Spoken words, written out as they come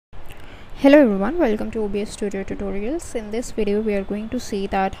Hello everyone, welcome to OBS Studio tutorials. In this video we are going to see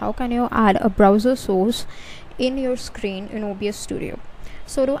that how can you add a browser source in your screen in OBS Studio.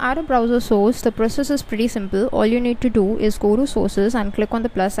 So to add a browser source, the process is pretty simple. All you need to do is go to sources and click on the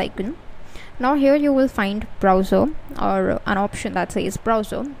plus icon. Now here you will find browser or an option that says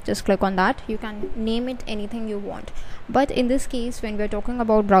browser. Just click on that. You can name it anything you want, but in this case when we are talking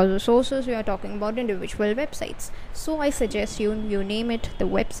about browser sources, we are talking about individual websites. So I suggest you name it the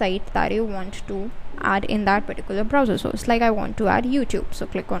website that you want to add in that particular browser source. Like I want to add YouTube, so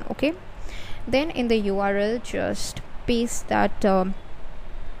click on OK. Then in the URL, just paste that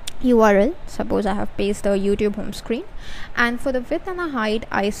URL. Suppose I have pasted the YouTube home screen, and for the width and the height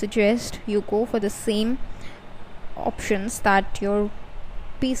I suggest you go for the same options that your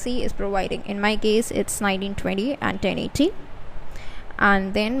PC is providing. In my case it's 1920 and 1080,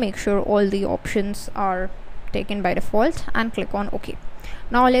 and then make sure all the options are taken by default and click on OK.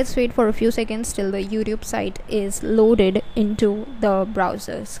 Now let's wait for a few seconds till the YouTube site is loaded into the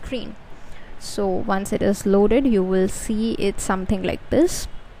browser screen. So once it is loaded, you will see it's something like this.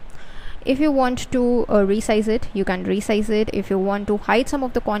 If you want to resize it, you can resize it. If you want to hide some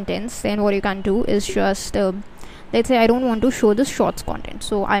of the contents, then what you can do is just let's say I don't want to show the shorts content,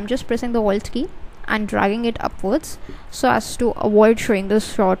 so I'm just pressing the Alt key and dragging it upwards so as to avoid showing the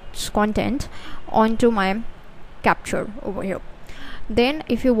shorts content onto my capture over here. Then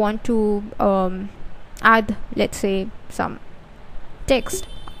if you want to add, let's say, some text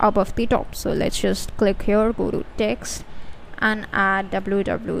above the top, so let's just click here, go to text and add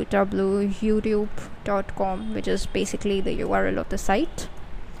www.youtube.com, which is basically the URL of the site.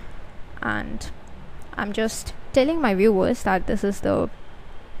 And I'm just telling my viewers that this is the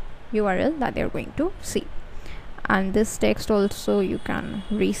URL that they're going to see. And this text also you can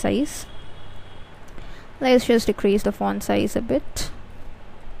resize. Let's just decrease the font size a bit.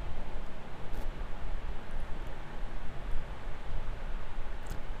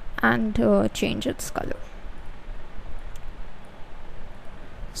 And change its color.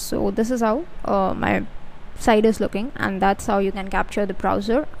 So this is how my site is looking, and that's how you can capture the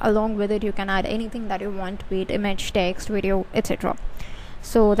browser. Along with it, you can add anything that you want, be it image, text, video, etc.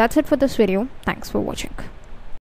 So that's it for this video. Thanks for watching.